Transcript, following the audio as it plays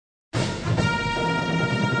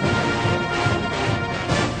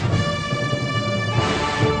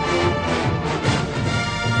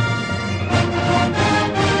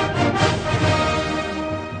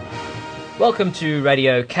Welcome to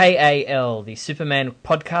Radio KAL, the Superman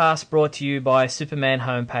podcast brought to you by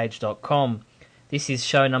supermanhomepage.com. This is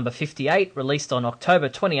show number 58, released on October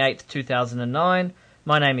 28th, 2009.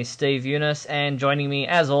 My name is Steve Eunice, and joining me,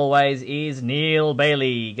 as always, is Neil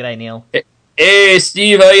Bailey. G'day, Neil. Hey,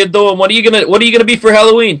 Steve, how you doing? What are you gonna be for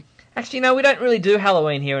Halloween? Actually, no, we don't really do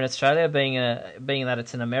Halloween here in Australia, being that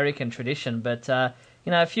it's an American tradition. But a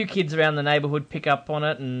few kids around the neighbourhood pick up on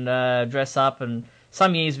it and dress up, and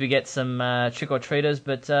some years we get some trick or treaters,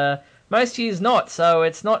 but most years not. So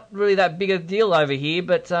it's not really that big a deal over here.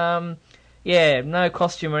 But no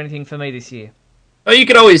costume or anything for me this year. Oh, you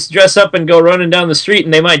could always dress up and go running down the street,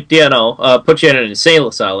 and they might, put you in an insane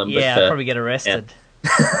asylum. Yeah, I'd probably get arrested.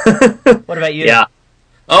 Yeah. What about you? Yeah.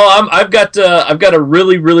 Oh, I've got a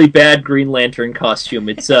really, really bad Green Lantern costume.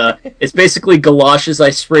 It's basically galoshes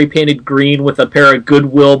I spray painted green with a pair of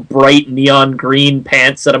Goodwill bright neon green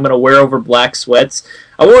pants that I'm gonna wear over black sweats.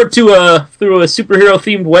 I wore it to through a superhero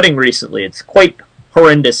themed wedding recently. It's quite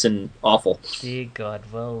horrendous and awful. Dear God.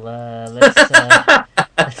 Well,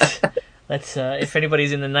 let's if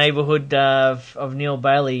anybody's in the neighbourhood of Neil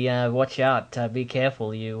Bailey, watch out. Be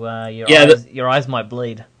careful. Your eyes might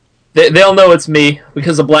bleed. They'll know it's me,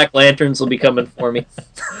 because the Black Lanterns will be coming for me.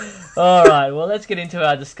 All right, well, let's get into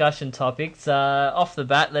our discussion topics. Off the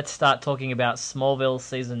bat, let's start talking about Smallville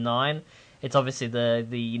Season 9. It's obviously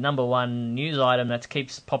the number one news item that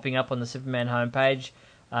keeps popping up on the Superman homepage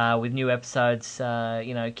with new episodes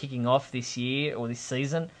kicking off this year or this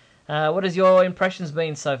season. What has your impressions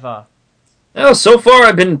been so far? Well, so far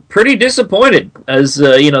I've been pretty disappointed, as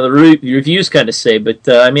the reviews kind of say, but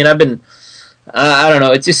I've been... I don't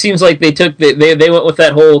know. It just seems like they went with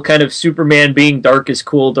that whole kind of Superman being dark is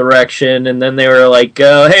cool direction, and then they were like,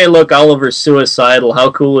 "Hey, look, Oliver's suicidal.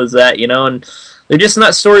 How cool is that?" And they're just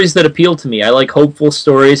not stories that appeal to me. I like hopeful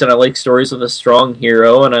stories, and I like stories with a strong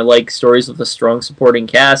hero, and I like stories with a strong supporting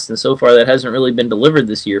cast. And so far, that hasn't really been delivered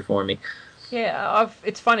this year for me. Yeah,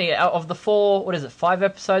 it's funny. Of the 5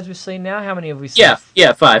 episodes we've seen now? How many have we seen?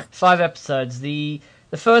 Yeah, 5. 5 episodes. The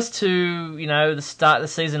first two, the start, the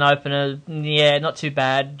season opener, not too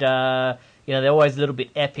bad. They're always a little bit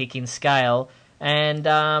epic in scale. And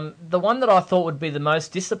the one that I thought would be the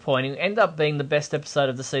most disappointing ended up being the best episode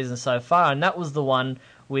of the season so far, and that was the one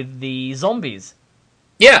with the zombies.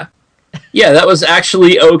 Yeah, that was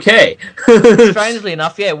actually okay. Strangely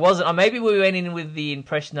enough, it wasn't. Maybe we went in with the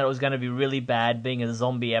impression that it was going to be really bad, being a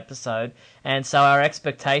zombie episode, and so our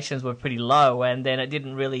expectations were pretty low, and then it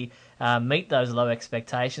didn't really meet those low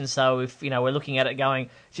expectations. So if we're looking at it going,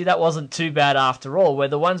 gee, that wasn't too bad after all. Where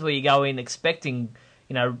the ones where you go in expecting,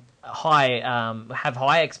 have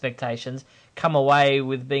high expectations, come away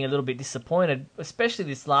with being a little bit disappointed. Especially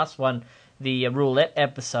this last one, the roulette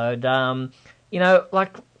episode.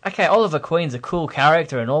 Okay, Oliver Queen's a cool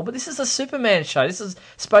character and all, but this is a Superman show. This is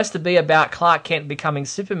supposed to be about Clark Kent becoming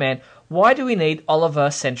Superman. Why do we need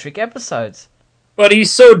Oliver-centric episodes? But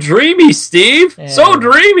he's so dreamy, Steve. Yeah. So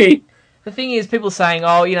dreamy. The thing is, people saying,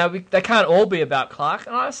 they can't all be about Clark.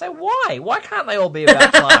 And I say, why? Why can't they all be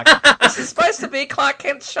about Clark? This is supposed to be a Clark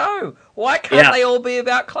Kent show. Why can't they all be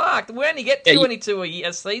about Clark? We only get 22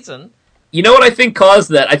 a season. You know what I think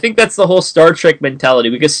caused that? I think that's the whole Star Trek mentality,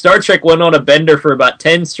 because Star Trek went on a bender for about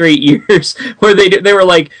 10 straight years where they were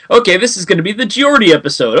like, okay, this is going to be the Geordi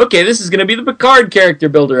episode. Okay, this is going to be the Picard character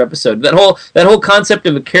builder episode. That whole concept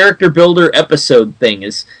of a character builder episode thing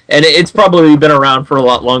it's probably been around for a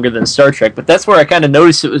lot longer than Star Trek, but that's where I kind of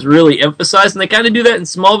noticed it was really emphasized, and they kind of do that in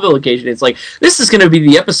Smallville occasionally. It's like, this is going to be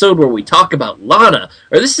the episode where we talk about Lana,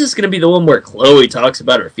 or this is going to be the one where Chloe talks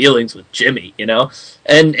about her feelings with Jimmy, and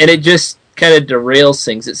it just kind of derails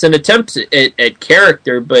things. It's an attempt at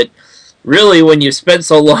character, but really, when you spend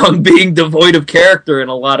so long being devoid of character in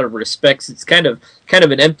a lot of respects, it's kind of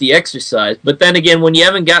an empty exercise. But then again, when you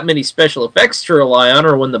haven't got many special effects to rely on,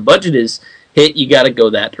 or when the budget is hit, you got to go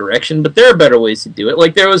that direction. But there are better ways to do it.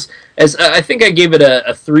 Like there was, as I think I gave it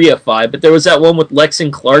a 3 of 5, but there was that one with Lex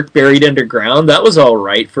and Clark buried underground. That was all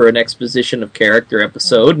right for an exposition of character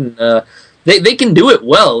episode, and they can do it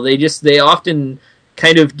well. They often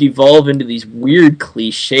kind of devolve into these weird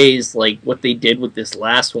cliches, like what they did with this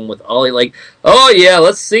last one with Ollie. Like, oh yeah,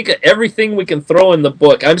 let's think of everything we can throw in the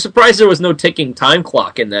book. I'm surprised there was no ticking time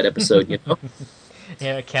clock in that episode.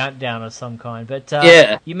 Yeah, a countdown of some kind. But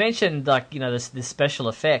you mentioned the special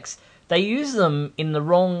effects. They use them in the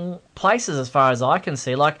wrong places, as far as I can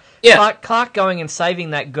see. Like Clark going and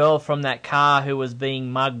saving that girl from that car who was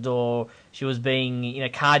being mugged, or she was being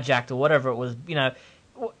carjacked, or whatever it was.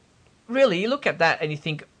 Really, you look at that and you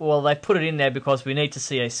think, well, they put it in there because we need to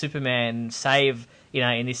see a Superman save,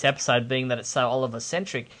 in this episode, being that it's so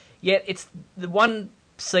Oliver-centric. Yet it's the one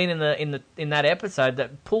scene in that episode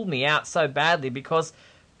that pulled me out so badly because,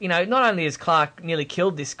 you know, not only has Clark nearly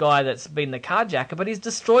killed this guy that's been the carjacker, but he's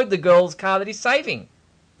destroyed the girl's car that he's saving.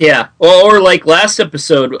 Yeah, or like last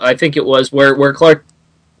episode, I think it was, where Clark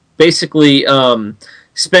basically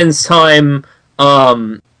spends time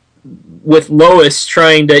with Lois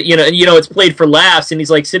trying to, you know, it's played for laughs, and he's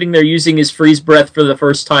like sitting there using his freeze breath for the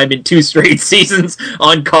first time in 2 straight seasons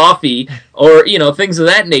on coffee, or, you know, things of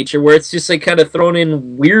that nature, where it's just like kind of thrown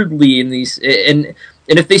in weirdly in these, and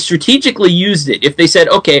if they strategically used it, if they said,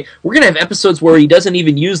 okay, we're going to have episodes where he doesn't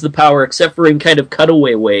even use the power except for in kind of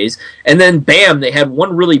cutaway ways, and then bam, they had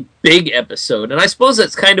one really big episode. And I suppose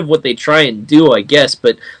that's kind of what they try and do, I guess,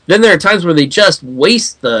 but then there are times where they just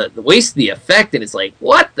waste the effect, and it's like,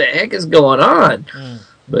 what the heck is going on?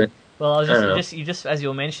 But well, I was just as you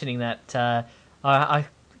were mentioning that,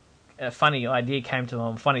 a funny idea came to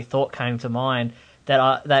mind, funny thought came to mind,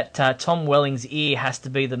 that Tom Welling's ear has to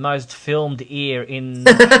be the most filmed ear in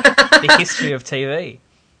the history of TV.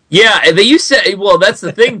 Yeah, they used to. Well, that's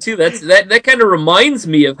the thing too. That kind of reminds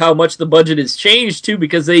me of how much the budget has changed too,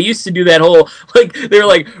 because they used to do that whole, like, they were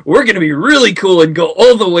like, we're going to be really cool and go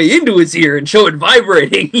all the way into his ear and show it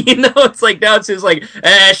vibrating. You know, it's like now it's just like,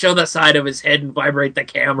 show the side of his head and vibrate the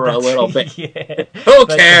camera a little bit. Yeah. Who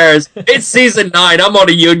cares? It's season 9. I'm on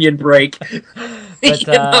a union break. But, you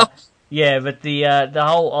know? Yeah, but the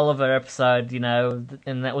whole Oliver episode, you know,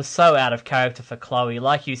 and that was so out of character for Chloe.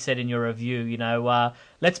 Like you said in your review, you know,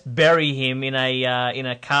 let's bury him in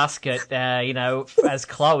a casket, you know, as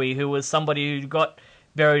Chloe, who was somebody who got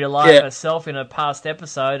buried alive herself in a past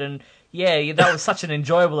episode, and yeah, that was such an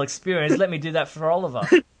enjoyable experience. Let me do that for Oliver.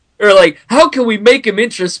 Or like, how can we make him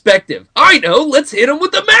introspective? I know, let's hit him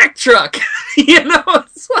with the Mack truck. You know,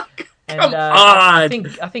 it's like. And I think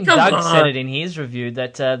Doug said it in his review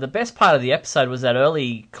that the best part of the episode was that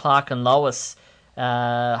early Clark and Lois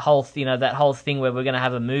that whole thing where we're going to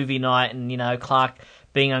have a movie night, and, you know, Clark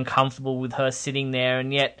being uncomfortable with her sitting there,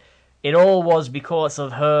 and yet it all was because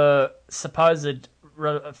of her supposed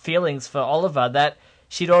feelings for Oliver that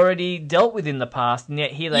she'd already dealt with in the past, and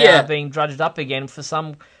yet here they are being drudged up again for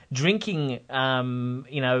some drinking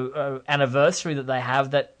anniversary that they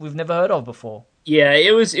have that we've never heard of before. Yeah,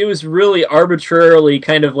 it was really arbitrarily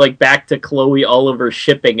kind of like back to Chloe Oliver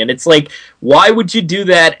shipping, and it's like, why would you do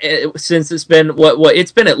that since it's been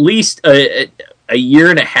it's been at least a year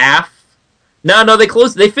and a half? No,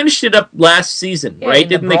 they finished it up last season, right?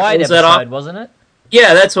 Didn't they close that off? Wasn't it?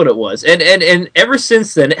 Yeah, that's what it was, and ever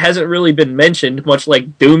since then, it hasn't really been mentioned, much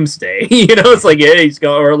like Doomsday. You know, it's like, yeah, he's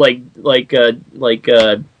going, or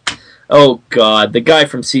oh god, the guy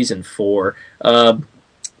from season 4,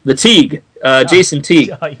 the Teague. Jason Teague.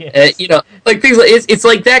 Oh, yes. You know, like things like it's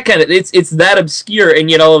like that kind of it's that obscure, and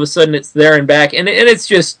yet all of a sudden it's there and back, and it's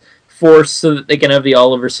just forced so that they can have the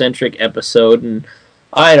Oliver centric episode. And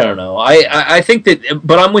I don't know. I think that,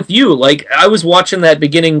 but I'm with you. Like, I was watching that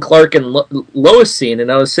beginning Clark and Lois scene,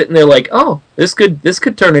 and I was sitting there like, oh, this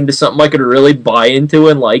could turn into something I could really buy into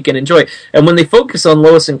and like and enjoy. And when they focus on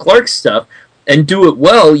Lois and Clark's stuff and do it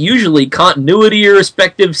well, usually continuity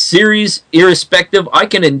irrespective, series irrespective, I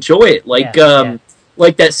can enjoy it. Like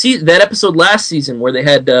like that episode last season where they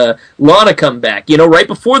had Lana come back. You know, right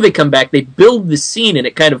before they come back, they build the scene, and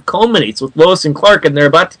it kind of culminates with Lois and Clark, and they're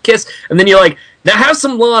about to kiss, and then you're like, now have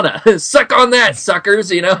some Lana. Suck on that, suckers,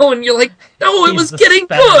 you know? And you're like, no, it was getting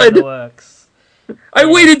good. I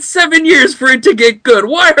waited 7 years for it to get good.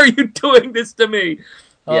 Why are you doing this to me?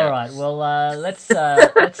 All right. Well, let's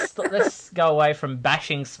go away from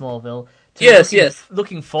bashing Smallville to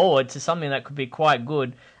looking forward to something that could be quite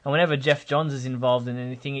good. And whenever Jeff Johns is involved in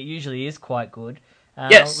anything, it usually is quite good.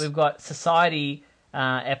 We've got Society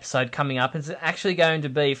episode coming up. It's actually going to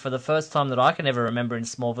be, for the first time that I can ever remember in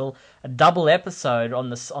Smallville, a double episode on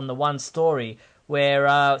the one story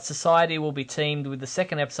where Society will be teamed with the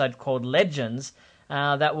second episode called Legends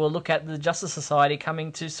that will look at the Justice Society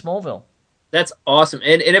coming to Smallville. That's awesome.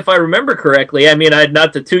 And if I remember correctly, I mean,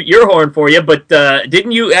 not to toot your horn for you, but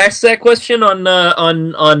didn't you ask that question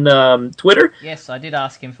on Twitter? Yes, I did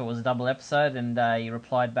ask him if it was a double episode, and he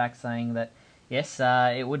replied back saying that yes,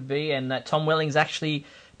 it would be, and that Tom Welling's actually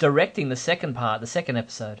directing the second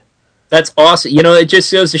episode. That's awesome. You know, it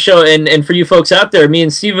just goes to show, and for you folks out there, me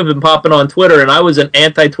and Steve have been popping on Twitter, and I was an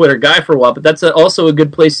anti-Twitter guy for a while, but that's also a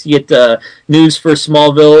good place to get news for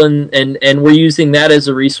Smallville, and we're using that as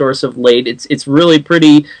a resource of late. It's really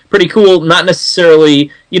pretty cool. Not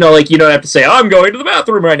necessarily, you know, like you don't have to say, I'm going to the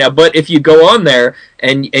bathroom right now, but if you go on there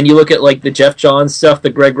and you look at like the Jeff Johns stuff, the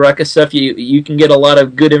Greg Rucka stuff, you can get a lot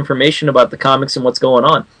of good information about the comics and what's going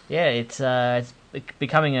on. Yeah, it's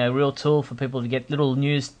becoming a real tool for people to get little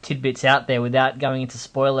news tidbits out there without going into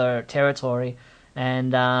spoiler territory.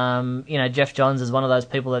 And Geoff Johns is one of those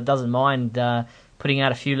people that doesn't mind putting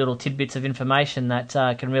out a few little tidbits of information that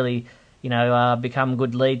can really become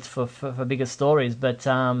good leads for bigger stories. But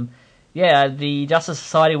the Justice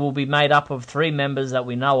Society will be made up of 3 members that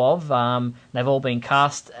we know of. They've all been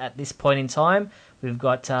cast at this point in time. We've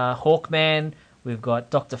got Hawkman, we've got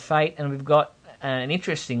Dr. Fate, and we've got an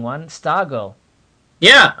interesting one, Stargirl.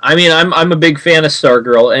 Yeah, I mean, I'm a big fan of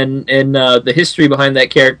Stargirl, and the history behind that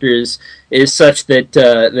character is such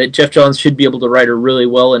that Geoff Johns should be able to write her really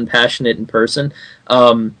well and passionate in person.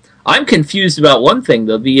 I'm confused about one thing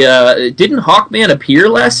though. Didn't Hawkman appear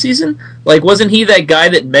last season? Like, wasn't he that guy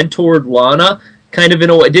that mentored Lana? Kind of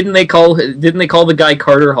in a way. Didn't they call the guy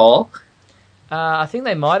Carter Hall? I think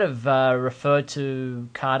they might have referred to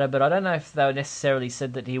Carter, but I don't know if they necessarily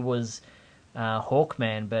said that he was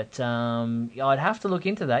Hawkman, but I'd have to look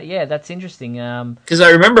into that. Yeah, that's interesting. Because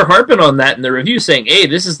I remember harping on that in the review, saying, "Hey,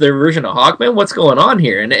 this is their version of Hawkman. What's going on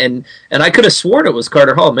here?" And I could have sworn it was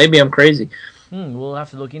Carter Hall. Maybe I'm crazy. We'll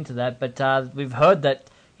have to look into that. But we've heard that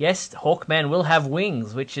yes, Hawkman will have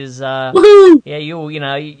wings, which is woohoo! Yeah,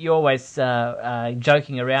 you're always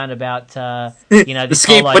joking around about the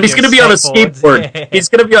skateboard. But he's going to be on a skateboard. Yeah. He's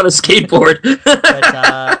going to be on a skateboard.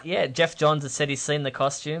 But Geoff Johns has said he's seen the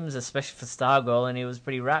costumes, especially for Stargirl, and he was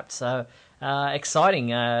pretty rapt. So exciting.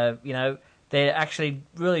 They're actually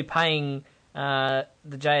really paying the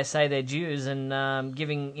JSA their dues and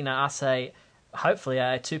giving us hopefully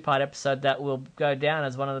a 2-part episode that will go down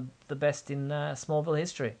as one of the best in Smallville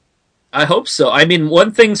history. I hope so. I mean,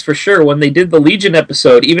 one thing's for sure, when they did the Legion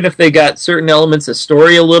episode, even if they got certain elements of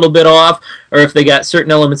story a little bit off, or if they got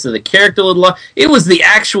certain elements of the character a little off, it was the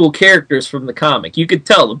actual characters from the comic. You could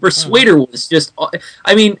tell. The Persuader was just...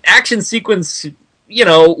 I mean, action sequence,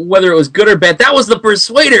 whether it was good or bad, that was the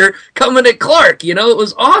Persuader coming at Clark, it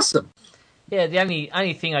was awesome. Yeah, the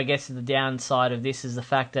only thing, I guess, is the downside of this is the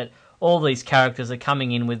fact that all these characters are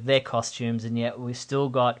coming in with their costumes, and yet we've still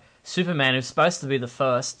got Superman, who's supposed to be the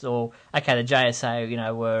first, or, okay, the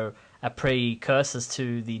JSA, were precursors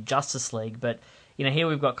to the Justice League, but, here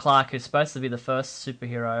we've got Clark, who's supposed to be the first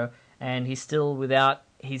superhero, and he's still without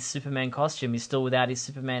his Superman costume, he's still without his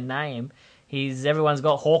Superman name. Everyone's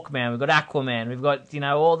got Hawkman, we've got Aquaman, we've got,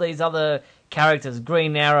 all these other characters,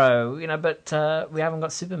 Green Arrow, but we haven't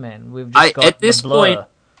got Superman. We've just got the Blur.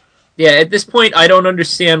 Yeah, at this point, I don't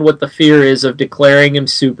understand what the fear is of declaring him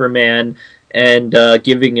Superman and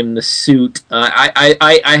giving him the suit.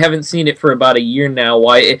 I haven't seen it for about a year now.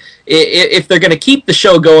 Why, if they're going to keep the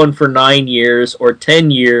show going for 9 years or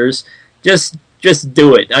 10 years, just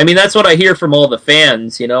do it. I mean, that's what I hear from all the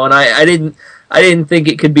fans, and I didn't think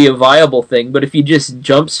it could be a viable thing. But if you just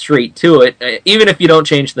jump straight to it, even if you don't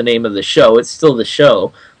change the name of the show, it's still the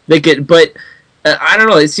show. They could, but I don't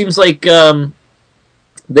know. It seems like.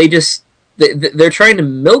 They're trying to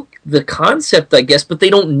milk the concept, I guess, but they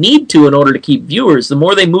don't need to in order to keep viewers. The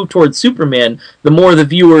more they move towards Superman, the more the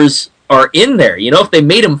viewers are in there. If they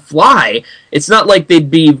made him fly, it's not like they'd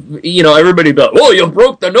be, everybody'd be like, "Oh, you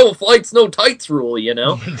broke the no flights, no tights rule,"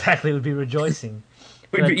 Exactly, would be rejoicing.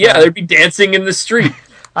 They'd be dancing in the street.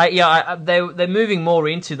 They're moving more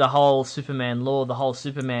into the whole Superman lore, the whole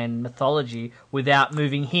Superman mythology, without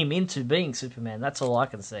moving him into being Superman. That's all I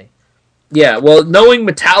can see. Yeah, well, knowing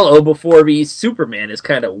Metallo before he's Superman is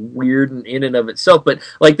kind of weird in and of itself, but,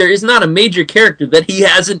 there is not a major character that he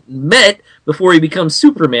hasn't met before he becomes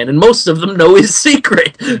Superman, and most of them know his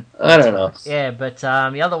secret. I don't know. Yeah, but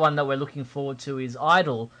the other one that we're looking forward to is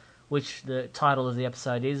Idol, which the title of the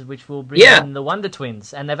episode is, which will bring in the Wonder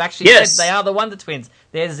Twins, and they've actually said they are the Wonder Twins.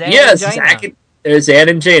 There's Zan and Jaina. There's Zan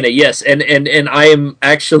and Jaina, yes, and I am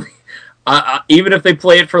actually... even if they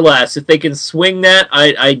play it for laughs, if they can swing that,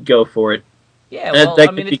 I'd go for it. Yeah, well,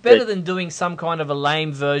 it's better than doing some kind of a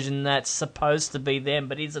lame version that's supposed to be them,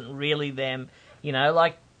 but isn't really them.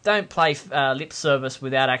 Don't play lip service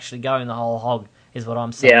without actually going the whole hog, is what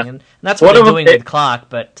I'm saying. Yeah. And that's what they're doing with Clark,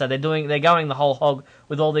 but they're going the whole hog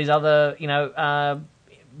with all these other,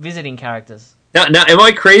 visiting characters. Now, am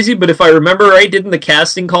I crazy? But if I remember right, didn't the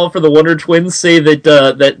casting call for the Wonder Twins say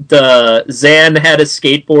that Zan had a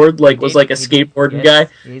skateboard, was like a skateboarding guy?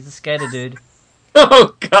 He's a skater dude.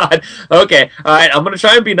 Oh God! Okay, all right. I'm gonna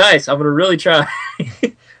try and be nice. I'm gonna really try.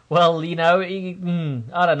 Well, I don't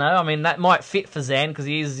know. I mean, that might fit for Zan because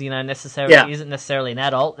he is, isn't necessarily an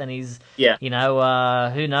adult, and he's,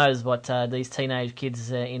 who knows what these teenage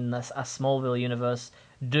kids in a Smallville universe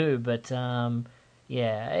do, but.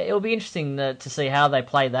 It'll be interesting to see how they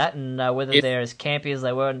play that and whether they're as campy as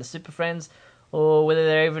they were in the Super Friends or whether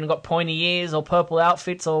they've even got pointy ears or purple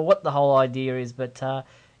outfits or what the whole idea is. But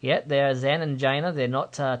yeah, they're Zan and Jaina. They're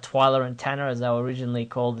not Twyla and Tanner as they were originally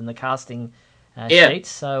called in the casting sheets.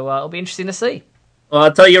 So it'll be interesting to see. Well,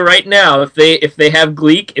 I'll tell you right now, if they have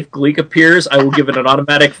Gleek, if Gleek appears, I will give it an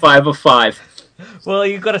automatic 5 of 5. Well,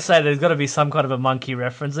 you've got to say there's got to be some kind of a monkey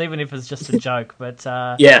reference, even if it's just a joke. But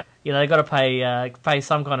yeah, they've got to pay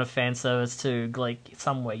some kind of fan service to Gleek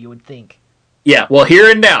somewhere, you would think. Yeah, well,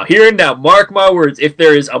 here and now, mark my words, if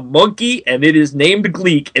there is a monkey and it is named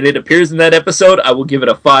Gleek and it appears in that episode, I will give it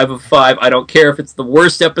a 5 of 5. I don't care if it's the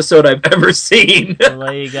worst episode I've ever seen. Well,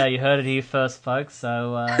 there you go. You heard it here first, folks.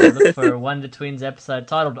 So look for a Wonder Twins episode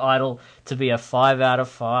titled Idol to be a 5 out of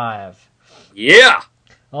 5. Yeah!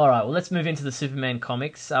 All right, well, let's move into the Superman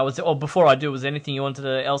comics. Before I do, was there anything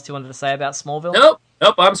else you wanted to say about Smallville?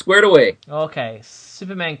 Nope, I'm squared away. Okay,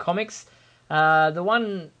 Superman comics. The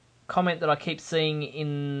one comment that I keep seeing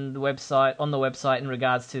on the website in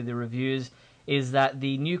regards to the reviews is that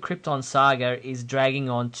the new Krypton saga is dragging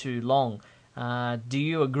on too long. Do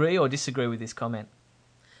you agree or disagree with this comment?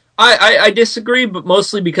 I disagree, but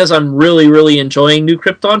mostly because I'm really, really enjoying New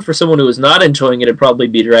Krypton. For someone who is not enjoying it, it'd probably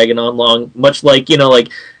be dragging on long. Much like, like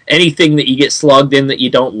anything that you get slogged in that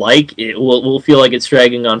you don't like, it will feel like it's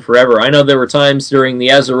dragging on forever. I know there were times during the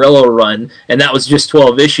Azzarello run, and that was just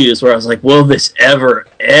 12 issues, where I was like, will this ever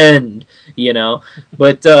end?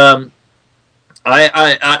 But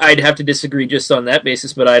I'd have to disagree just on that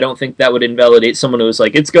basis, but I don't think that would invalidate someone who was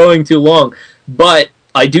like, it's going too long. But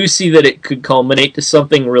I do see that it could culminate to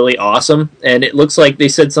something really awesome, and it looks like they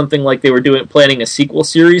said something like they were planning a sequel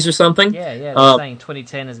series or something. Yeah, they're saying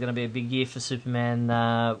 2010 is going to be a big year for Superman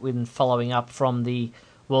when following up from the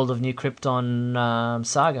World of New Krypton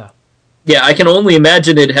saga. Yeah, I can only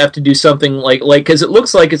imagine it'd have to do something like because it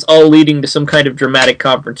looks like it's all leading to some kind of dramatic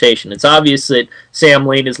confrontation. It's obvious that Sam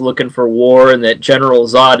Lane is looking for war and that General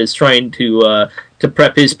Zod is trying to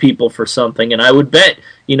prep his people for something. And I would bet,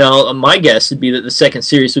 my guess would be that the second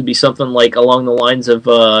series would be something like along the lines of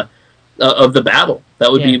the battle.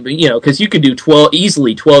 That would be, because you could do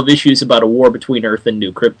easily 12 issues about a war between Earth and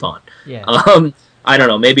New Krypton. Yeah. I don't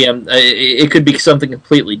know. Maybe it could be something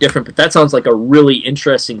completely different, but that sounds like a really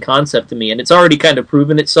interesting concept to me, and it's already kind of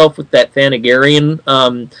proven itself with that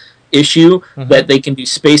Thanagarian issue that they can do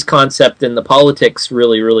space concept and the politics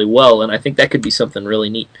really, really well, and I think that could be something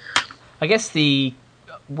really neat. I guess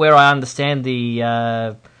where I understand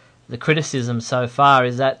the criticism so far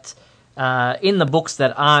is that in the books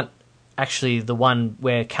that aren't actually the one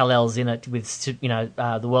where Kal-El's in it with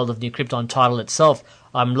the World of New Krypton title itself,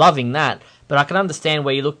 I'm loving that. But I can understand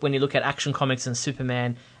when you look at Action Comics and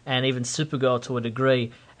Superman and even Supergirl to a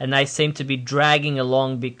degree, and they seem to be dragging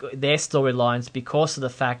along their storylines because of the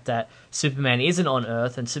fact that Superman isn't on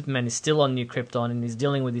Earth and Superman is still on New Krypton and is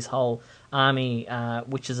dealing with his whole army,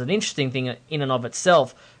 which is an interesting thing in and of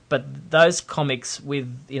itself. But those comics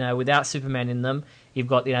without Superman in them, you've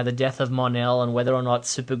got the death of Mon-El and whether or not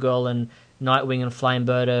Supergirl and Nightwing and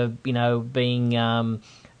Flamebird are being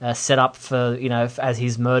set up for as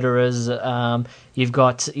his murderers. You've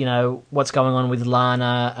got what's going on with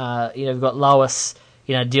Lana. You've got Lois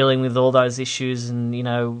dealing with all those issues,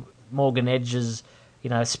 and Morgan Edge is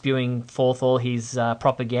spewing forth all his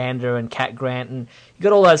propaganda, and Cat Grant, and you've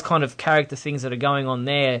got all those kind of character things that are going on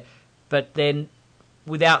there, but then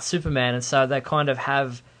without Superman, and so they kind of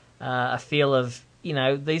have a feel of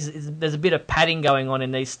there's a bit of padding going on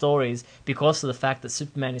in these stories because of the fact that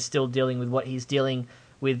Superman is still dealing with what he's dealing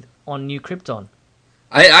with on New Krypton.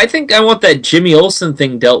 I think I want that Jimmy Olsen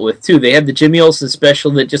thing dealt with too. They had the Jimmy Olsen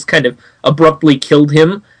special that just kind of abruptly killed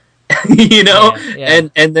him, Yeah.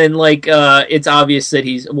 And then it's obvious that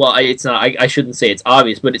it's not. I shouldn't say it's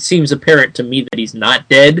obvious, but it seems apparent to me that he's not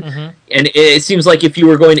dead. Mm-hmm. And it seems like if you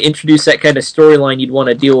were going to introduce that kind of storyline, you'd want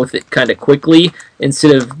to deal with it kind of quickly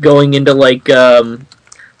instead of going into like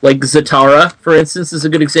Zatara, for instance, is a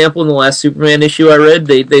good example. In the last Superman issue I read,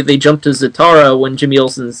 they jumped to Zatara when Jimmy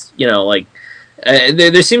Olsen's,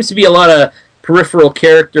 there seems to be a lot of peripheral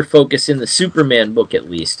character focus in the Superman book, at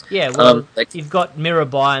least. Yeah, well, you've got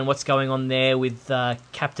Mirabai and what's going on there with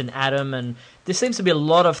Captain Atom, and there seems to be a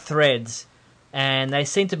lot of threads, and they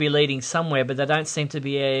seem to be leading somewhere, but they don't seem to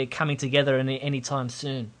be coming together anytime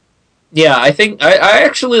soon. Yeah, I think I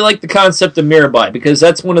actually like the concept of Mirabai, because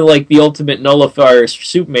that's one of the ultimate nullifiers for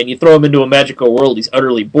Superman. You throw him into a magical world, he's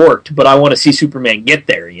utterly borked, but I want to see Superman get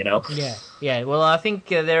there, Yeah. Well, I think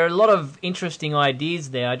there are a lot of interesting ideas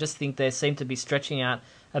there. I just think they seem to be stretching out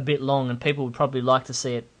a bit long, and people would probably like to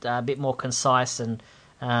see it a bit more concise and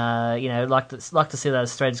like to see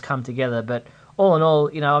those threads come together. But all in all,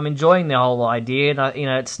 I'm enjoying the whole idea, and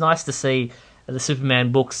it's nice to see the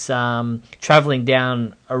Superman books traveling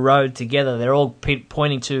down a road together. They're all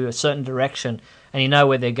pointing to a certain direction, and you know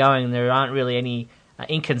where they're going. There aren't really any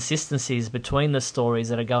inconsistencies between the stories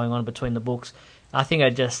that are going on between the books. I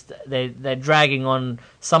think they're dragging on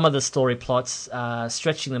some of the story plots,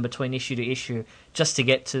 stretching them between issue to issue, just to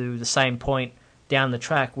get to the same point down the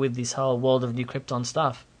track with this whole World of New Krypton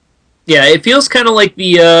stuff. Yeah, it feels kind of like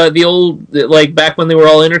the old, like back when they were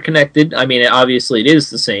all interconnected. I mean, obviously it is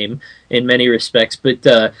the same in many respects,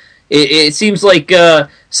 but it seems like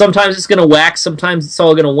sometimes it's going to wax, sometimes it's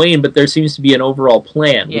all going to wane, but there seems to be an overall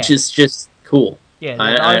plan, which is just cool. Yeah,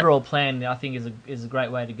 the overall plan, I think, is a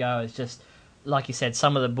great way to go. It's just, like you said,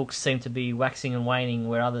 some of the books seem to be waxing and waning,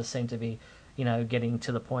 where others seem to be, getting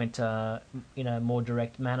to the point, more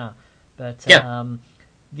direct manner. But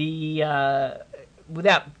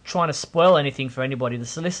without trying to spoil anything for anybody, the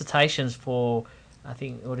solicitations for, I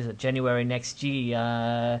think, January next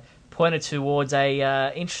year, pointed towards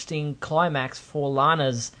a interesting climax for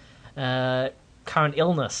Lana's current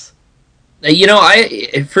illness.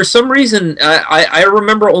 For some reason, I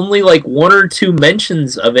remember only like one or two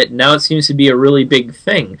mentions of it. Now it seems to be a really big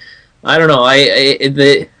thing. I don't know.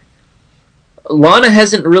 Lana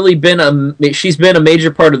hasn't really been she's been a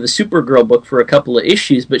major part of the Supergirl book for a couple of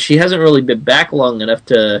issues, but she hasn't really been back long enough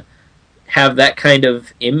to have that kind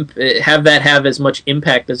of have as much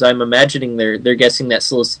impact as I'm imagining they're guessing that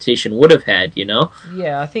solicitation would have had.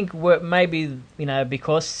 Yeah, I think maybe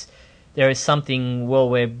because there is something. Well,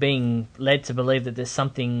 we're being led to believe that there's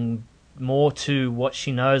something more to what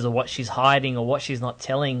she knows, or what she's hiding, or what she's not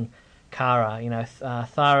telling Kara.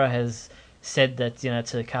 Thara has said that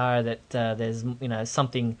to Kara that there's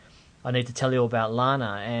something I need to tell you about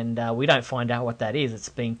Lana, and we don't find out what that is. It's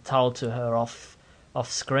being told to her off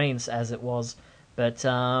screens as it was, but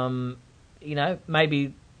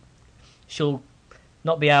maybe she'll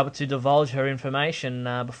not be able to divulge her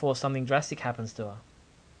information before something drastic happens to her.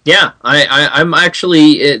 Yeah, I'm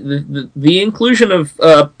actually the inclusion of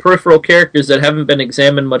peripheral characters that haven't been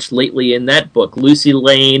examined much lately in that book, Lucy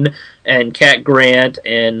Lane and Cat Grant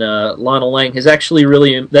and Lana Lang, has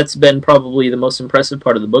actually that's been probably the most impressive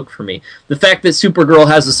part of the book for me. The fact that Supergirl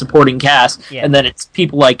has a supporting cast and that it's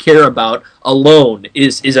people I care about alone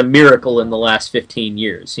is a miracle in the last 15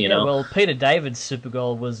 years. Well, Peter David's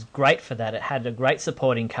Supergirl was great for that. It had a great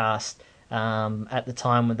supporting cast. At the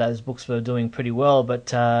time when those books were doing pretty well,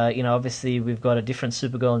 but obviously we've got a different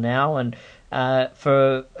Supergirl now, and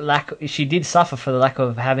she did suffer for the lack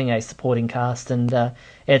of having a supporting cast, and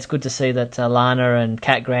it's good to see that Lana and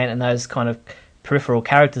Cat Grant and those kind of peripheral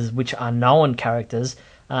characters, which are known characters,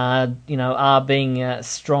 are being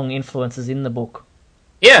strong influences in the book.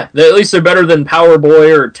 Yeah, at least they're better than Power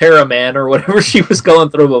Boy or Terra Man or whatever she was going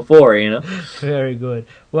through before. Very good.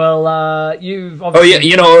 Well, you've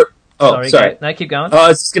obviously... Sorry. No, keep going. I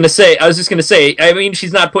was just gonna say. I mean,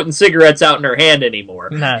 she's not putting cigarettes out in her hand anymore.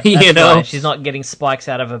 No, that's right. She's not getting spikes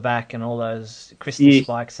out of her back and all those crystal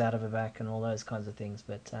spikes out of her back and all those kinds of things.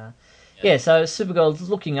 But so Supergirl's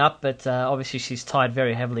looking up, but obviously she's tied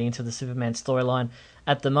very heavily into the Superman storyline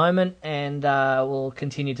at the moment, and will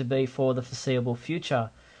continue to be for the foreseeable future.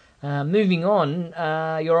 Moving on,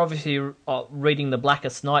 you're obviously reading the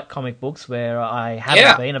Blackest Night comic books, where I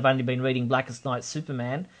haven't been. I've only been reading Blackest Night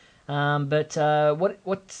Superman. But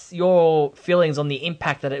what's your feelings on the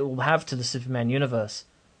impact that it will have to the Superman universe?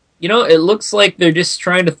 It looks like they're just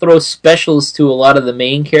trying to throw specials to a lot of the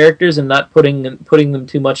main characters and not putting them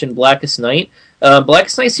too much in Blackest Night.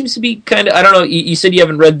 Blackest Night seems to be kind of, I don't know, you said you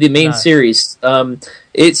haven't read the main series.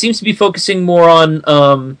 It seems to be focusing more on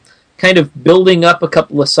kind of building up a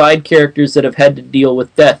couple of side characters that have had to deal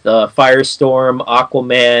with death. Firestorm,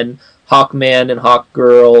 Aquaman, Hawkman, and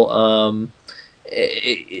Hawkgirl.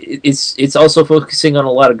 It's also focusing on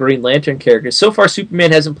a lot of Green Lantern characters. So far,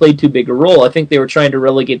 Superman hasn't played too big a role. I think they were trying to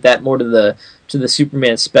relegate that more to the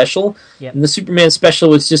Superman special. Yep. And the Superman special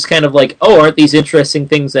was just kind of like, oh, aren't these interesting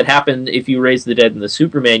things that happen if you raise the dead in the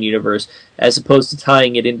Superman universe, as opposed to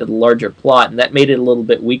tying it into the larger plot, and that made it a little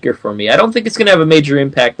bit weaker for me. I don't think it's going to have a major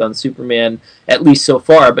impact on Superman, at least so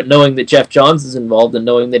far, but knowing that Geoff Johns is involved and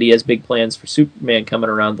knowing that he has big plans for Superman coming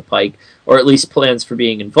around the pike, or at least plans for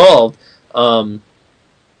being involved, one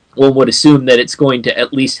would assume that it's going to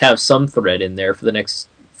at least have some thread in there for the next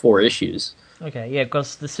 4 issues. Okay, yeah,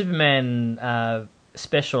 because the Superman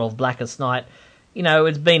special of Blackest Night,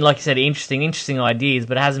 it's been, like you said, interesting ideas,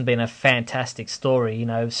 but it hasn't been a fantastic story.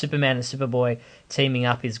 Superman and Superboy teaming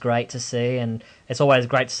up is great to see, and it's always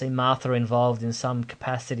great to see Martha involved in some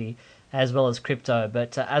capacity, as well as Krypto.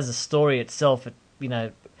 But as a story itself,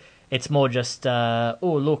 it's more just,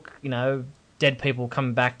 dead people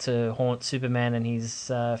coming back to haunt Superman and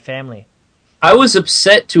his family. I was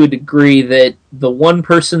upset to a degree that the one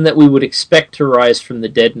person that we would expect to rise from the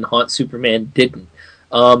dead and haunt Superman didn't.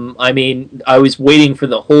 I mean, I was waiting for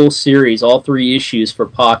the whole series, all 3 issues, for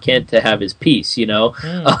Pa Kent to have his piece, you know.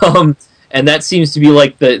 And that seems to be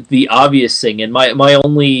like the obvious thing. And my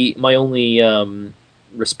only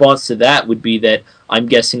response to that would be that I'm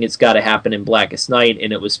guessing it's got to happen in Blackest Night,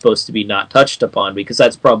 and it was supposed to be not touched upon, because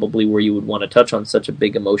that's probably where you would want to touch on such a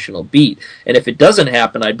big emotional beat. And if it doesn't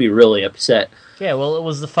happen, I'd be really upset. Yeah, well, it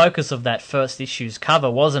was the focus of that first issue's cover,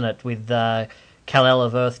 wasn't it? With Kal-El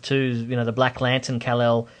of Earth 2, the Black Lantern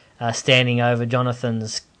Kal-El standing over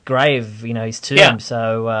Jonathan's grave, his tomb. Yeah.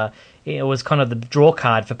 So it was kind of the draw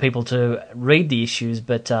card for people to read the issues,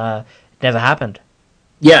 but it never happened.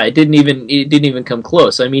 Yeah, it didn't even come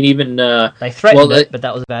close. I mean, even they threatened it, but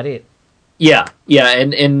that was about it. Yeah,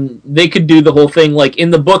 and they could do the whole thing. Like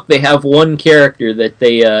in the book, they have one character that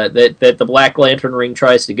they that the Black Lantern ring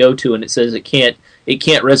tries to go to, and it says it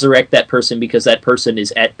can't resurrect that person because that person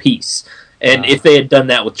is at peace. And if they had done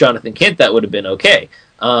that with Jonathan Kent, that would have been okay.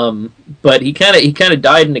 But he kind of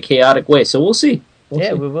died in a chaotic way. So we'll see.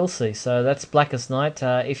 We will see. So that's Blackest Night.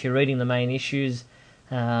 If you're reading the main issues.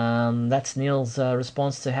 That's Neil's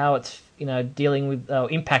response to how it's dealing with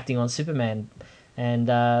impacting on Superman, and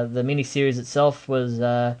the miniseries itself was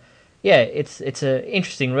it's an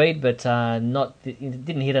interesting read, but it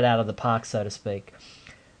didn't hit it out of the park, so to speak.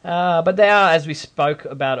 But they are, as we spoke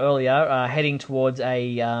about earlier, heading towards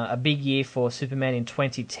a big year for Superman in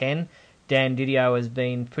 2010. Dan Didio has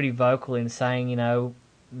been pretty vocal in saying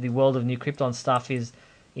the World of New Krypton stuff is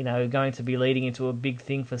going to be leading into a big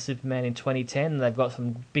thing for Superman in 2010. They've got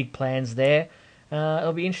some big plans there.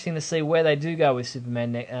 It'll be interesting to see where they do go with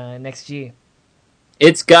Superman next year.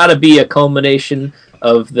 It's got to be a culmination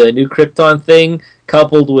of the New Krypton thing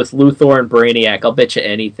coupled with Luthor and Brainiac. I'll bet you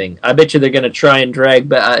anything. I bet you they're going to try and drag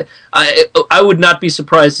back. I would not be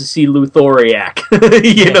surprised to see Luthoriac.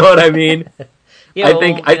 You know what I mean?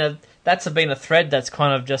 Yeah, that's been a thread that's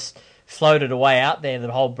kind of just floated away out there,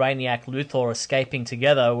 the whole Brainiac Luthor escaping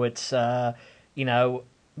together, which got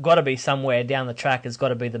to be somewhere down the track, has got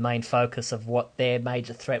to be the main focus of what their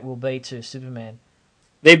major threat will be to Superman.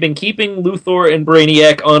 They've been keeping Luthor and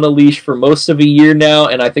Brainiac on a leash for most of a year now,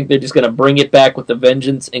 and I think they're just going to bring it back with a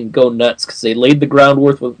vengeance and go nuts, because they laid the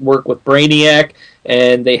groundwork with Brainiac,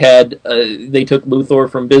 and they took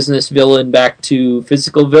Luthor from business villain back to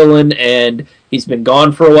physical villain, and he's been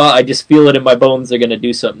gone for a while. I just feel it in my bones they're going to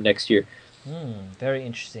do something next year. Very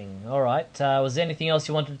interesting. All right. Was there anything else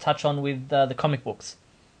you wanted to touch on with the comic books?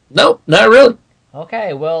 Nope, not really.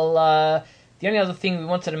 Okay, well, the only other thing we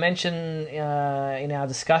wanted to mention in our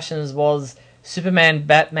discussions was Superman,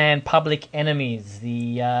 Batman, Public Enemies.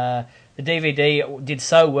 The DVD did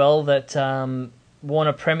so well that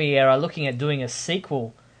Warner Premiere are looking at doing a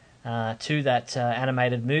sequel to that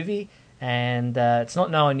animated movie. And it's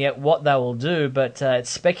not known yet what they will do, but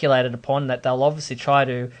it's speculated upon that they'll obviously try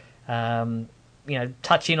to,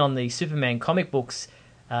 touch in on the Superman comic books,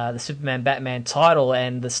 the Superman Batman title,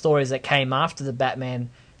 and the stories that came after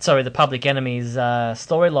the Public Enemies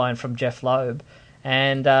storyline from Jeff Loeb.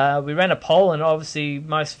 And we ran a poll, and obviously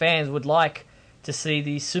most fans would like to see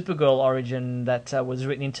the Supergirl origin that was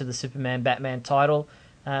written into the Superman Batman title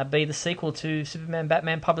be the sequel to Superman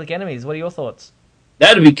Batman Public Enemies. What are your thoughts?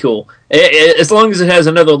 That'd be cool. As long as it has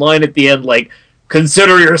another line at the end, like,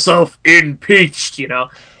 consider yourself impeached,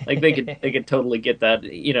 Like, they could totally get that,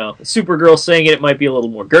 Supergirl saying it might be a little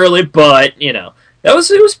more girly, but, it was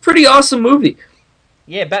a pretty awesome movie.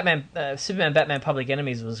 Yeah, Superman Batman Public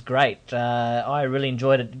Enemies was great. I really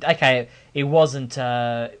enjoyed it. Okay, it wasn't,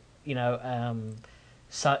 so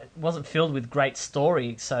it wasn't filled with great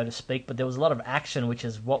story, so to speak, but there was a lot of action, which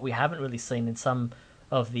is what we haven't really seen in some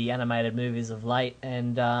of the animated movies of late,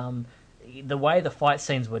 and the way the fight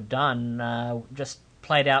scenes were done just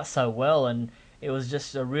played out so well, and it was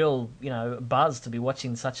just a real buzz to be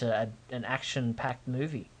watching such an action-packed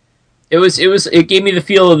movie. It gave me the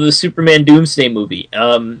feel of the Superman Doomsday movie,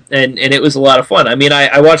 and it was a lot of fun. I mean,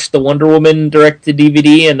 I watched the Wonder Woman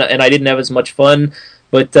direct-to-DVD, and I didn't have as much fun,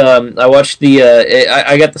 but I watched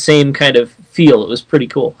I got the same kind of feel. It was pretty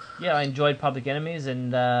cool. Yeah, I enjoyed Public Enemies,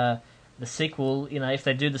 and the sequel, if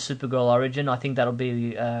they do the Supergirl origin, I think that'll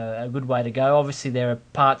be a good way to go. Obviously, there are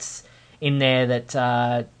parts in there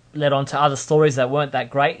that led on to other stories that weren't that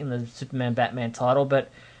great in the Superman Batman title,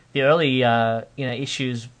 but the early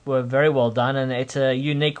issues were very well done, and it's a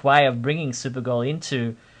unique way of bringing Supergirl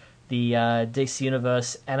into the DC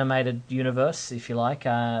Universe animated universe, if you like,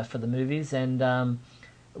 for the movies, and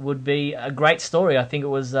would be a great story. I think it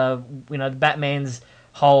was Batman's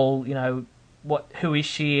whole who is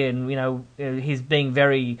she, and he's being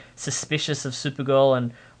very suspicious of Supergirl,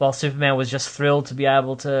 and while Superman was just thrilled to be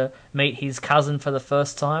able to meet his cousin for the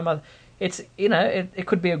first time. It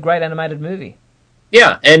could be a great animated movie.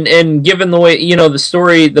 Yeah, and given the way, the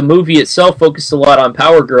story, the movie itself focused a lot on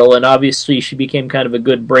Power Girl, and obviously she became kind of a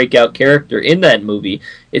good breakout character in that movie,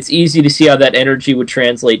 it's easy to see how that energy would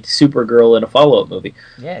translate to Supergirl in a follow-up movie.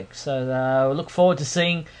 Yeah, so we look forward to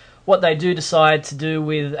seeing what they do decide to do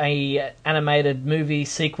with a animated movie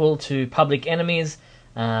sequel to Public Enemies.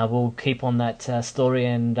 We'll keep on that story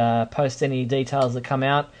and post any details that come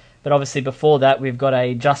out. But obviously before that, we've got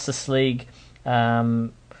a Justice League...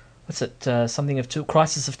 what's it? Something of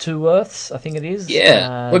Crisis of Two Earths, I think it is.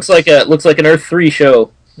 Yeah, looks like an Earth 3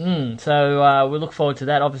 show. So we look forward to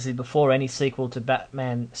that. Obviously, before any sequel to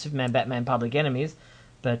Superman, Batman, Public Enemies,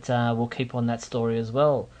 but we'll keep on that story as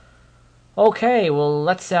well. Okay, well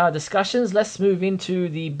that's our discussions. Let's move into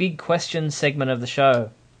the big question segment of the show.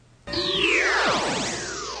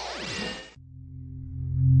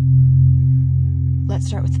 Let's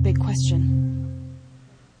start with the big question.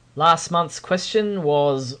 Last month's question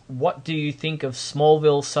was, what do you think of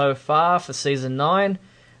Smallville so far for Season 9?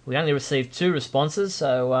 We only received 2 responses,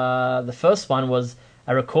 so the first one was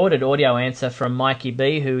a recorded audio answer from Mikey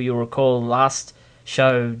B, who you'll recall last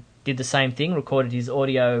show did the same thing, recorded his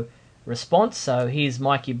audio response. So here's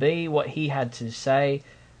Mikey B, what he had to say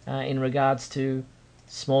in regards to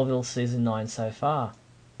Smallville Season 9 so far.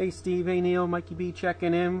 Hey Steve, hey Neil, Mikey B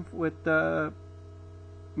checking in with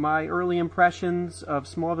my early impressions of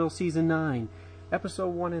Smallville Season 9. Episode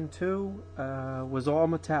 1 and 2 was all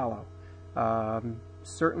Metallo.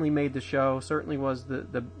 Certainly made the show, certainly was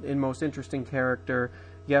the most interesting character.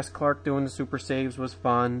 Yes, Clark doing the super saves was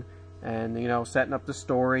fun, and setting up the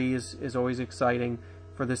story is always exciting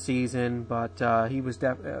for the season, but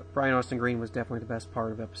Brian Austin Green was definitely the best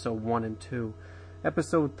part of Episode 1 and 2.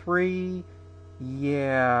 Episode 3,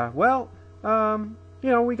 yeah, well,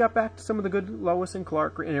 we got back to some of the good Lois and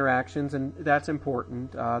Clark interactions, and that's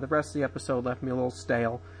important. The rest of the episode left me a little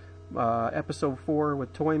stale. Episode 4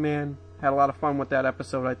 with Toyman, had a lot of fun with that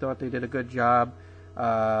episode. I thought they did a good job.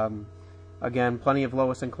 Again, plenty of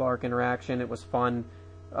Lois and Clark interaction. It was fun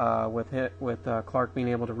with Clark being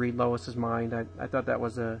able to read Lois's mind. I thought that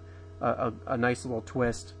was a nice little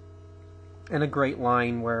twist, and a great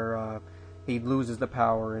line where he loses the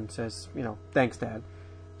power and says, thanks, Dad.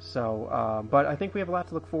 So, but I think we have a lot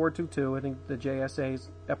to look forward to, too. I think the JSA's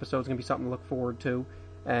episode is going to be something to look forward to.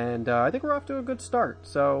 And I think we're off to a good start.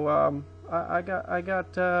 So, I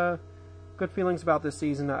got good feelings about this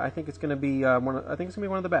season. I think it's going to be one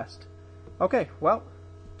of the best. Okay, well,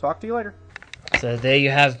 talk to you later. So there you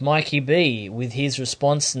have Mikey B with his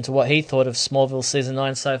response into what he thought of Smallville Season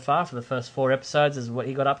 9 so far for the first 4 episodes, is what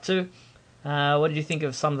he got up to. What did you think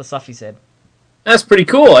of some of the stuff he said? That's pretty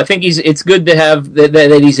cool. I think it's good to have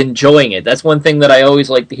that he's enjoying it. That's one thing that I always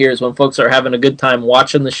like to hear, is when folks are having a good time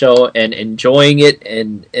watching the show and enjoying it,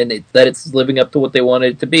 and that it's living up to what they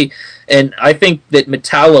wanted it to be. And I think that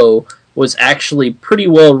Metallo was actually pretty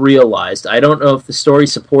well realized. I don't know if the story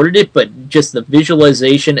supported it, but just the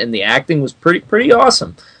visualization and the acting was pretty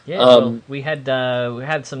awesome. Yeah, we had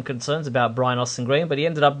some concerns about Brian Austin Green, but he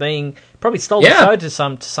ended up probably stole the show to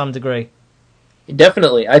some degree.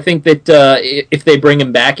 Definitely. I think that if they bring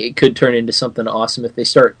him back, it could turn into something awesome. If they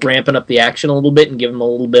start ramping up the action a little bit and give him a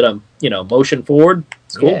little bit of, motion forward,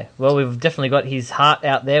 it's cool. Yeah, well, we've definitely got his heart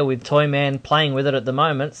out there with Toyman playing with it at the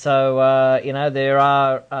moment. So,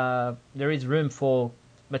 there is room for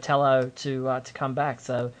Metallo to come back.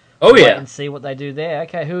 So, wait and see what they do there.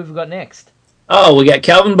 Okay, who have we got next? Oh, we got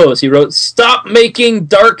Calvin Bose. He wrote, "Stop making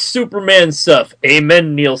dark Superman stuff.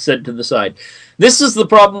 Amen," Neil said to the side. This is the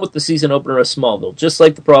problem with the season opener of Smallville, just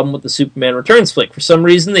like the problem with the Superman Returns flick. For some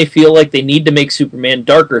reason, they feel like they need to make Superman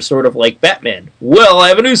darker, sort of like Batman. Well, I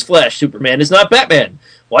have a newsflash. Superman is not Batman.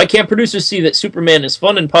 Why can't producers see that Superman is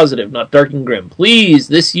fun and positive, not dark and grim? Please,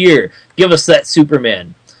 this year, give us that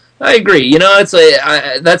Superman. I agree.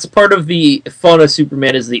 That's part of the fun of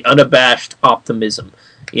Superman, is the unabashed optimism.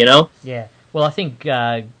 Yeah. Well, I think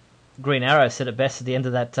Green Arrow said it best at the end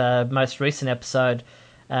of that most recent episode,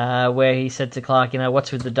 where he said to Clark,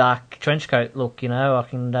 what's with the dark trench coat look? I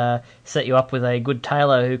can set you up with a good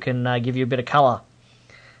tailor who can give you a bit of colour.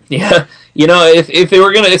 Yeah, if they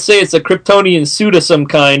were going to say it's a Kryptonian suit of some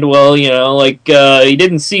kind, well, he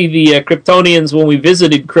didn't see the Kryptonians when we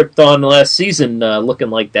visited Krypton last season looking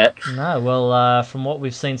like that. No, well, from what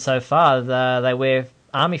we've seen so far, they wear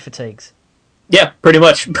army fatigues. Yeah, pretty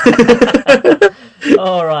much.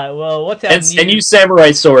 All right, well, what's our and use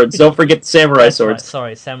samurai swords. Don't forget the samurai swords. Right.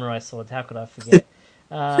 Sorry, samurai swords. How could I forget?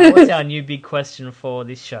 What's our new big question for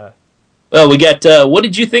this show? Well, we got, what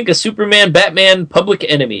did you think of Superman, Batman, Public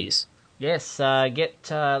Enemies? Yes, let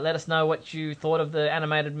us know what you thought of the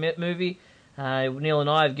animated movie. Neil and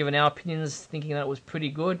I have given our opinions, thinking that it was pretty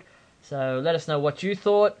good. So let us know what you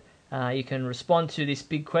thought. You can respond to this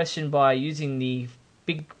big question by using the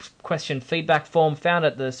big question feedback form found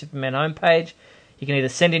at the Superman homepage. You can either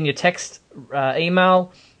send in your text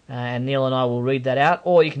email, and Neil and I will read that out,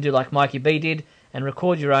 or you can do like Mikey B did and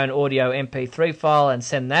record your own audio MP3 file and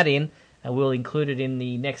send that in, and we'll include it in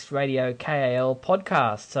the next Radio KAL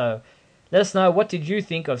podcast. So let us know, what did you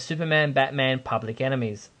think of Superman, Batman, Public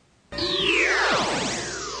Enemies?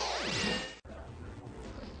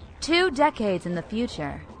 2 decades in the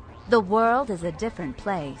future, the world is a different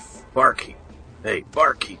place. Barkeep. Hey,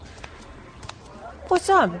 barkeep. What's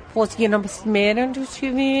up? What's your number? Give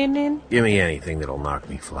me anything that'll knock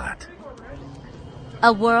me flat.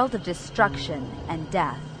 A world of destruction and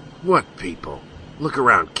death. What people? Look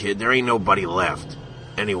around, kid. There ain't nobody left.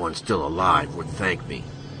 Anyone still alive would thank me.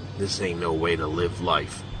 This ain't no way to live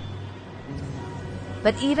life.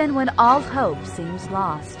 But even when all hope seems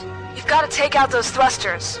lost, You've got to take out those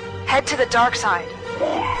thrusters. Head to the dark side.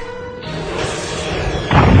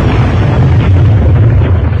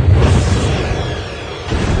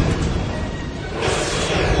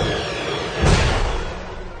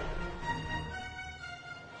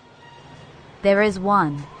 there is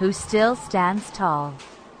one who still stands tall.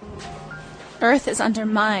 Earth is under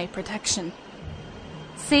my protection.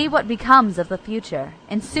 See what becomes of the future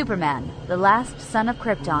in Superman, The Last Son of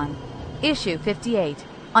Krypton, issue 58,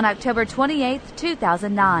 on October 28,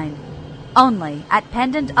 2009. Only at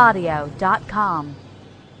pendantaudio.com.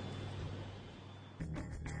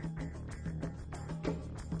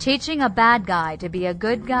 Teaching a bad guy to be a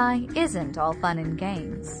good guy isn't all fun and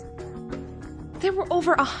games. There were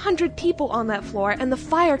over 100 people on that floor, and the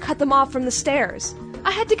fire cut them off from the stairs. I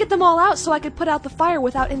had to get them all out so I could put out the fire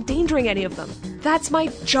without endangering any of them. That's my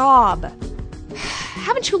job.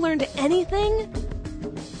 Haven't you learned anything?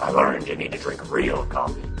 I learned you need to drink real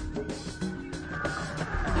coffee.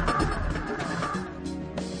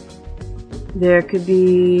 There could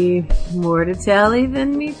be more to tell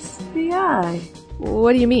than meets the eye.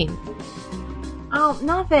 What do you mean? Oh,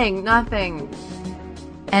 nothing.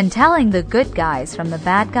 And telling the good guys from the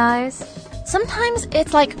bad guys? Sometimes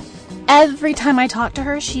it's like every time I talk to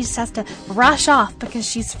her, she just has to rush off because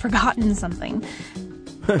she's forgotten something.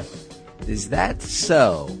 Is that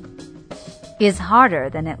so? Is harder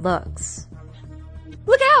than it looks.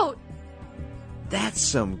 Look out! That's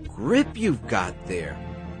some grip you've got there.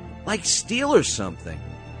 Like steel or something.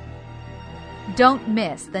 Don't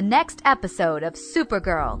miss the next episode of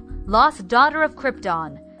Supergirl, Lost Daughter of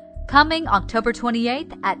Krypton, coming October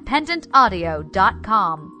 28th at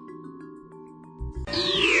pendantaudio.com.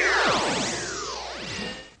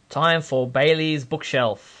 Time for Bailey's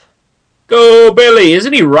Bookshelf. Go Bailey!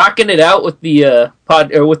 Isn't he rocking it out with the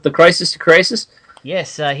with the Crisis to Crisis?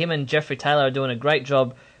 Yes, him and Jeffrey Taylor are doing a great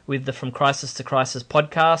job with the From Crisis to Crisis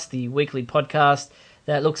podcast, the weekly podcast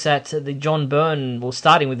that looks at the John Byrne, well,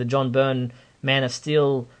 starting with the John Byrne Man of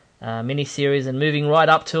Steel miniseries and moving right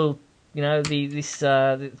up till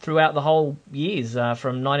throughout the whole years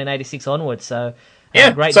from 1986 onwards. So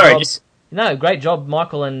great job. Great job,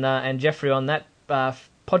 Michael and Jeffrey on that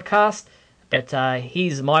podcast. But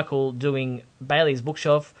here's Michael doing Bailey's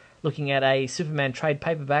Bookshelf, looking at a Superman trade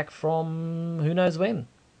paperback from who knows when.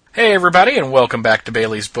 Hey everybody, and welcome back to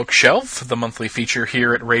Bailey's Bookshelf, the monthly feature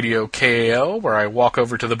here at Radio KAL, where I walk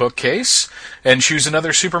over to the bookcase and choose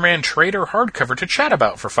another Superman trade or hardcover to chat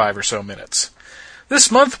about for 5 or so minutes.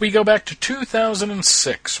 This month we go back to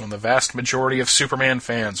 2006, when the vast majority of Superman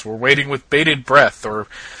fans were waiting with bated breath or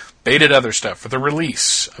bated other stuff for the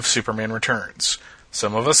release of Superman Returns.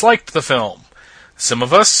 Some of us liked the film. Some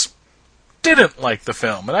of us didn't like the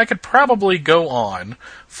film, and I could probably go on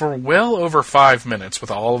for well over 5 minutes with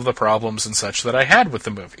all of the problems and such that I had with the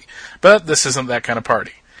movie. But this isn't that kind of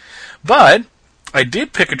party. But I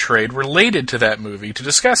did pick a trade related to that movie to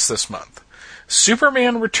discuss this month.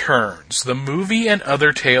 Superman Returns, the movie and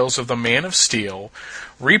other tales of the Man of Steel,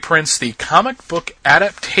 reprints the comic book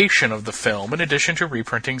adaptation of the film in addition to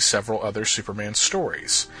reprinting several other Superman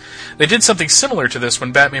stories. They did something similar to this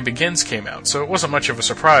when Batman Begins came out, so it wasn't much of a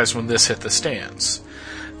surprise when this hit the stands.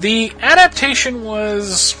 The adaptation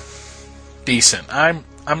was decent. I'm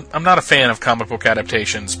not a fan of comic book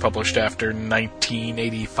adaptations published after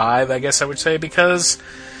 1985, I guess I would say, because,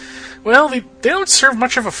 well, they don't serve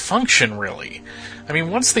much of a function, really. I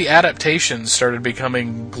mean, once the adaptations started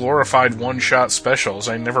becoming glorified one-shot specials,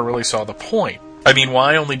 I never really saw the point. I mean,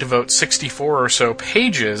 why only devote 64 or so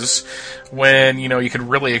pages when, you could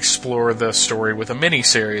really explore the story with a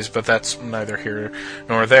miniseries, but that's neither here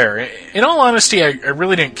nor there. In all honesty, I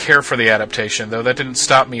really didn't care for the adaptation, though that didn't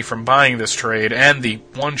stop me from buying this trade and the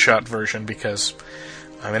one-shot version because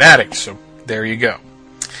I'm an addict, so there you go.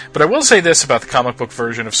 But I will say this about the comic book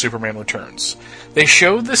version of Superman Returns. They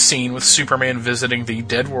showed the scene with Superman visiting the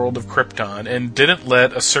dead world of Krypton and didn't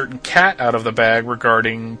let a certain cat out of the bag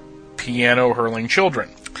regarding piano-hurling children.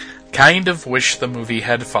 Kind of wish the movie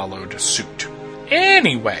had followed suit.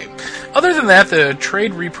 Anyway, other than that, the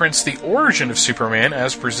trade reprints the origin of Superman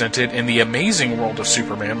as presented in The Amazing World of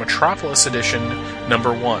Superman Metropolis Edition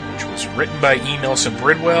 #1, which was written by E. Nelson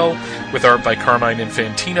Bridwell, with art by Carmine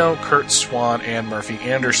Infantino, Kurt Swan, and Murphy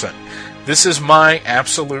Anderson. This is my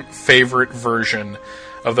absolute favorite version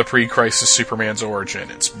of the pre-Crisis Superman's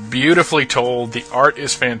origin. It's beautifully told, the art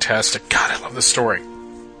is fantastic. God, I love the story.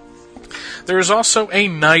 There is also A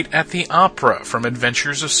Night at the Opera from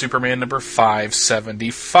Adventures of Superman number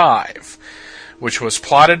 575, which was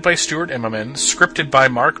plotted by Stuart Immonen, scripted by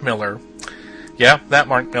Mark Miller. Yeah, that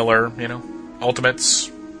Mark Miller, Ultimates,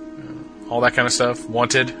 all that kind of stuff.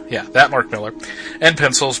 Wanted, yeah, that Mark Miller. And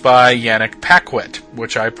pencils by Yannick Paquette,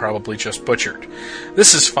 which I probably just butchered.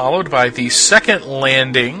 This is followed by The Second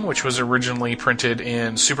Landing, which was originally printed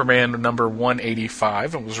in Superman number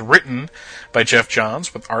 185 and was written by Jeff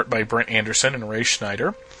Johns with art by Brent Anderson and Ray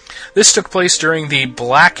Schneider. This took place during the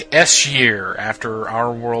Black S year, after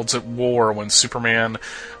Our World's at War, when Superman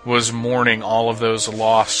was mourning all of those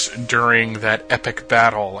lost during that epic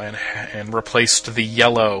battle and replaced the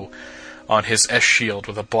yellow on his S shield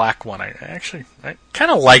with a black one. I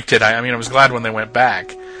kind of liked it. I was glad when they went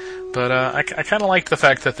back. But I kind of liked the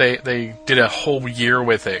fact that they did a whole year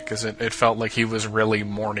with it, because it felt like he was really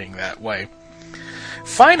mourning that way.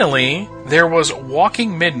 Finally, there was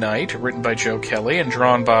Walking Midnight, written by Joe Kelly and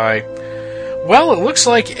drawn by, well, it looks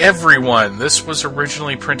like everyone. This was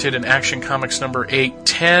originally printed in Action Comics number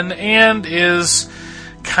 810 and is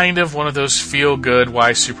kind of one of those feel-good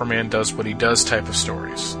why Superman does what he does type of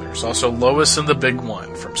stories. There's also Lois and the Big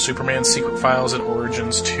One from Superman Secret Files and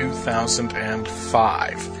Origins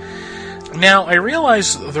 2005. Now, I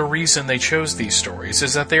realize the reason they chose these stories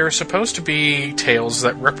is that they are supposed to be tales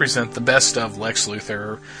that represent the best of Lex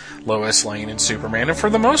Luthor, Lois Lane, and Superman, and for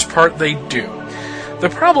the most part they do. The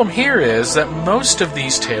problem here is that most of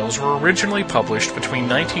these tales were originally published between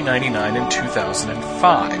 1999 and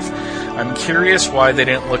 2005. I'm curious why they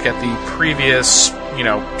didn't look at the previous,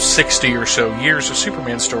 60 or so years of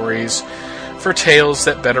Superman stories for tales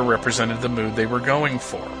that better represented the mood they were going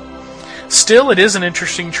for. Still, it is an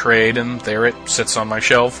interesting trade, and there it sits on my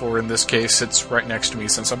shelf, or in this case, it's right next to me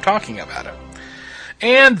since I'm talking about it.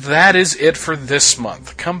 And that is it for this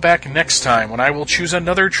month. Come back next time when I will choose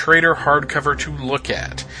another Trader hardcover to look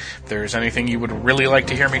at. If there's anything you would really like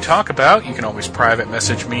to hear me talk about, you can always private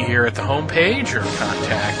message me here at the homepage or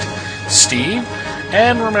contact Steve.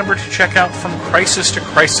 And remember to check out From Crisis to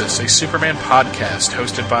Crisis, a Superman podcast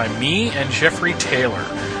hosted by me and Jeffrey Taylor,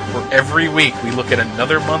 where every week we look at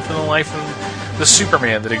another month in the life of the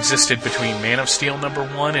Superman that existed between Man of Steel number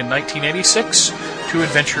 1 in 1986 to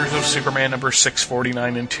Adventures of Superman number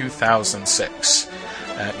 649 in 2006.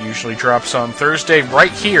 That usually drops on Thursday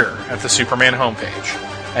right here at the Superman homepage.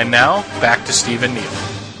 And now, back to Steve and Neil.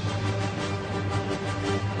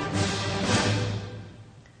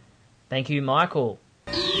 Thank you, Michael.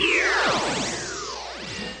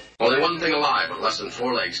 Only one thing alive with less than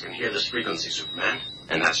 4 legs can hear this frequency, Superman,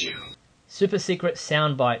 and that's you. Super secret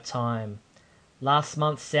soundbite time. Last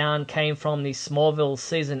month's sound came from the Smallville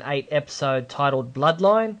Season 8 episode titled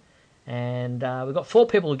Bloodline, and we got 4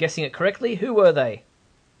 people guessing it correctly. Who were they?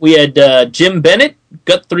 We had Jim Bennett,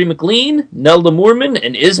 Guthrie McLean, Nelda Moorman,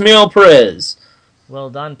 and Ismael Perez. Well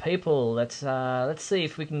done, people. Let's see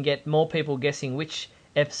if we can get more people guessing which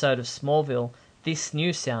episode of Smallville this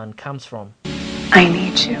new sound comes from. I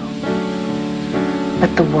need you,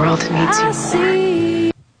 but the world needs you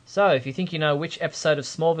more. So, if you think you know which episode of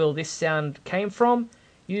Smallville this sound came from,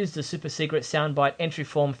 use the super secret soundbite entry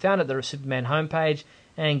form found at the Superman homepage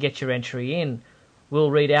and get your entry in.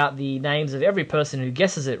 We'll read out the names of every person who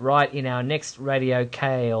guesses it right in our next Radio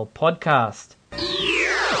KL podcast.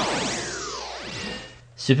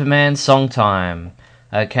 Superman Song Time.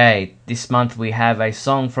 Okay, this month we have a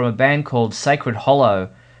song from a band called Sacred Hollow,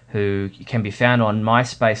 who can be found on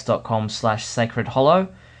myspace.com/sacredhollow.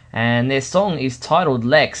 And their song is titled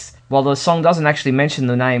Lex. While the song doesn't actually mention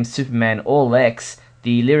the name Superman or Lex,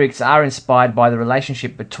 the lyrics are inspired by the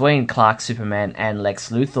relationship between Clark Superman and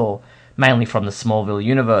Lex Luthor, mainly from the Smallville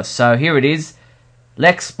universe. So here it is,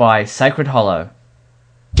 Lex by Sacred Hollow.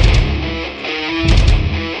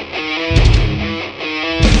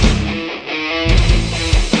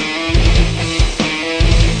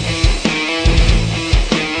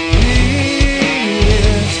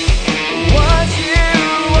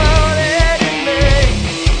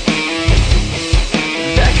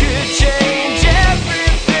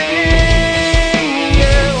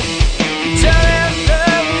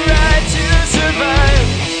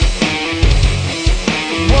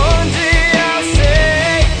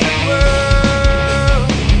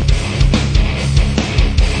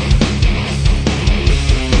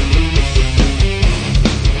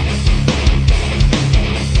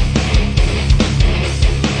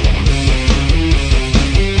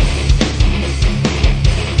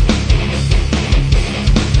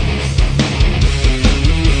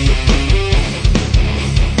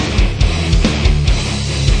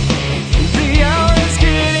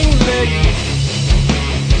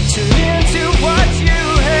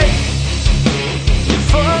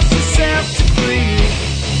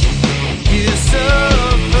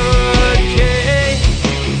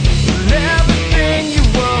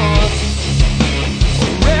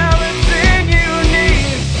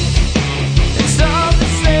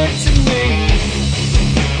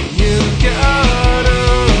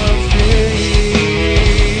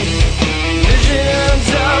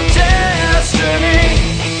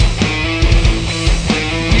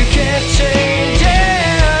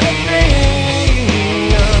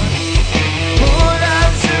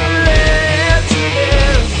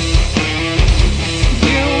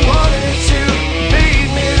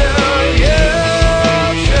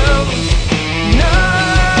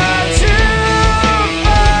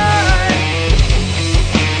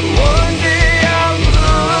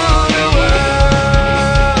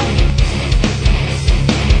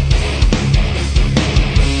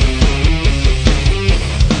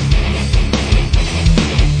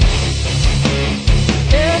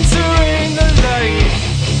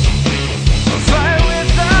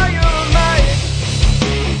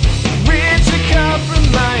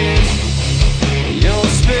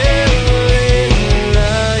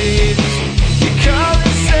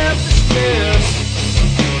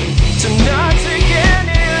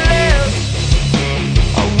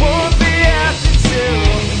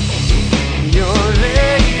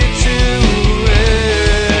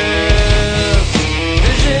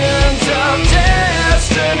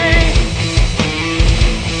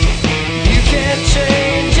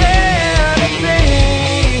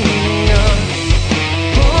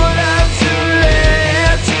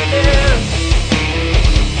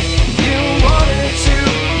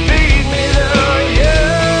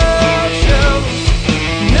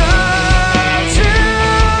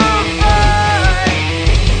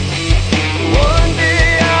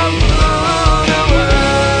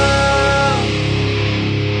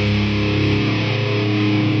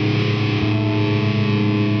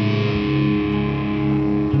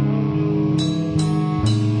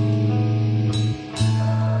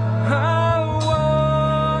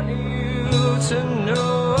 to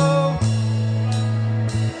know.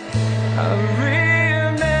 I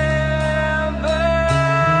remember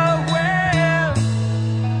when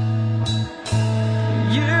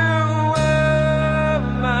you were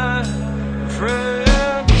my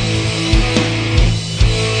friend.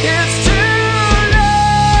 It's too late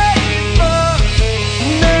for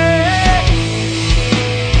me.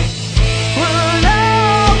 Will I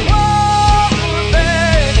walk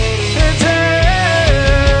back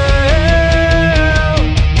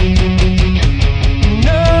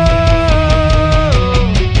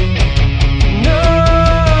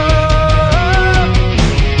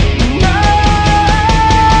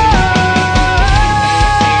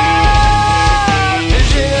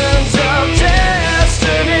visions of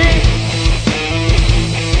destiny.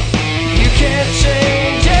 You can't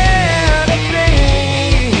change anything.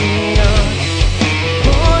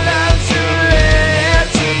 Hold on to it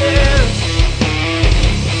to this.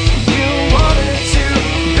 You wanted to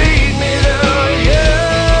beat me though you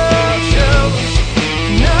chose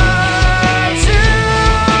not to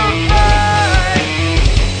fight.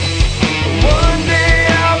 One day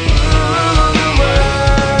I'll rule the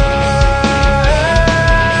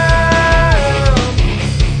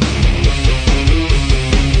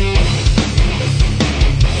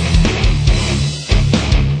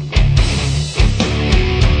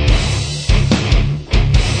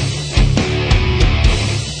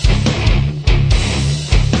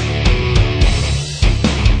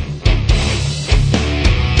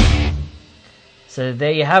So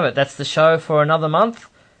there you have it. That's the show for another month.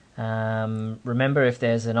 Remember, if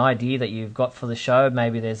there's an idea that you've got for the show,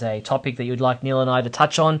 maybe there's a topic that you'd like Neil and I to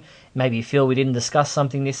touch on, maybe you feel we didn't discuss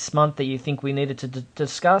something this month that you think we needed to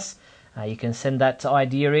discuss, you can send that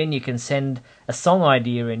idea in. You can send a song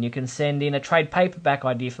idea in. You can send in a trade paperback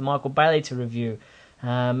idea for Michael Bailey to review.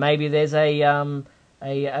 Maybe there's a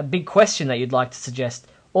big question that you'd like to suggest.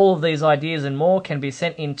 All of these ideas and more can be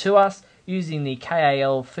sent in to us using the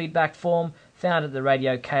KAL feedback form found at the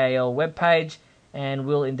Radio KAL webpage, and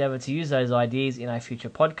we'll endeavour to use those ideas in a future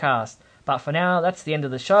podcast. But for now, that's the end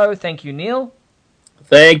of the show. Thank you, Neil.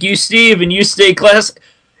 Thank you, Steve, and you stay class.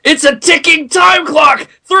 It's a ticking time clock!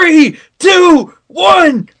 3, 2,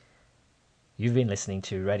 1! You've been listening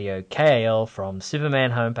to Radio KAL from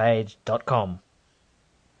SupermanHomepage.com.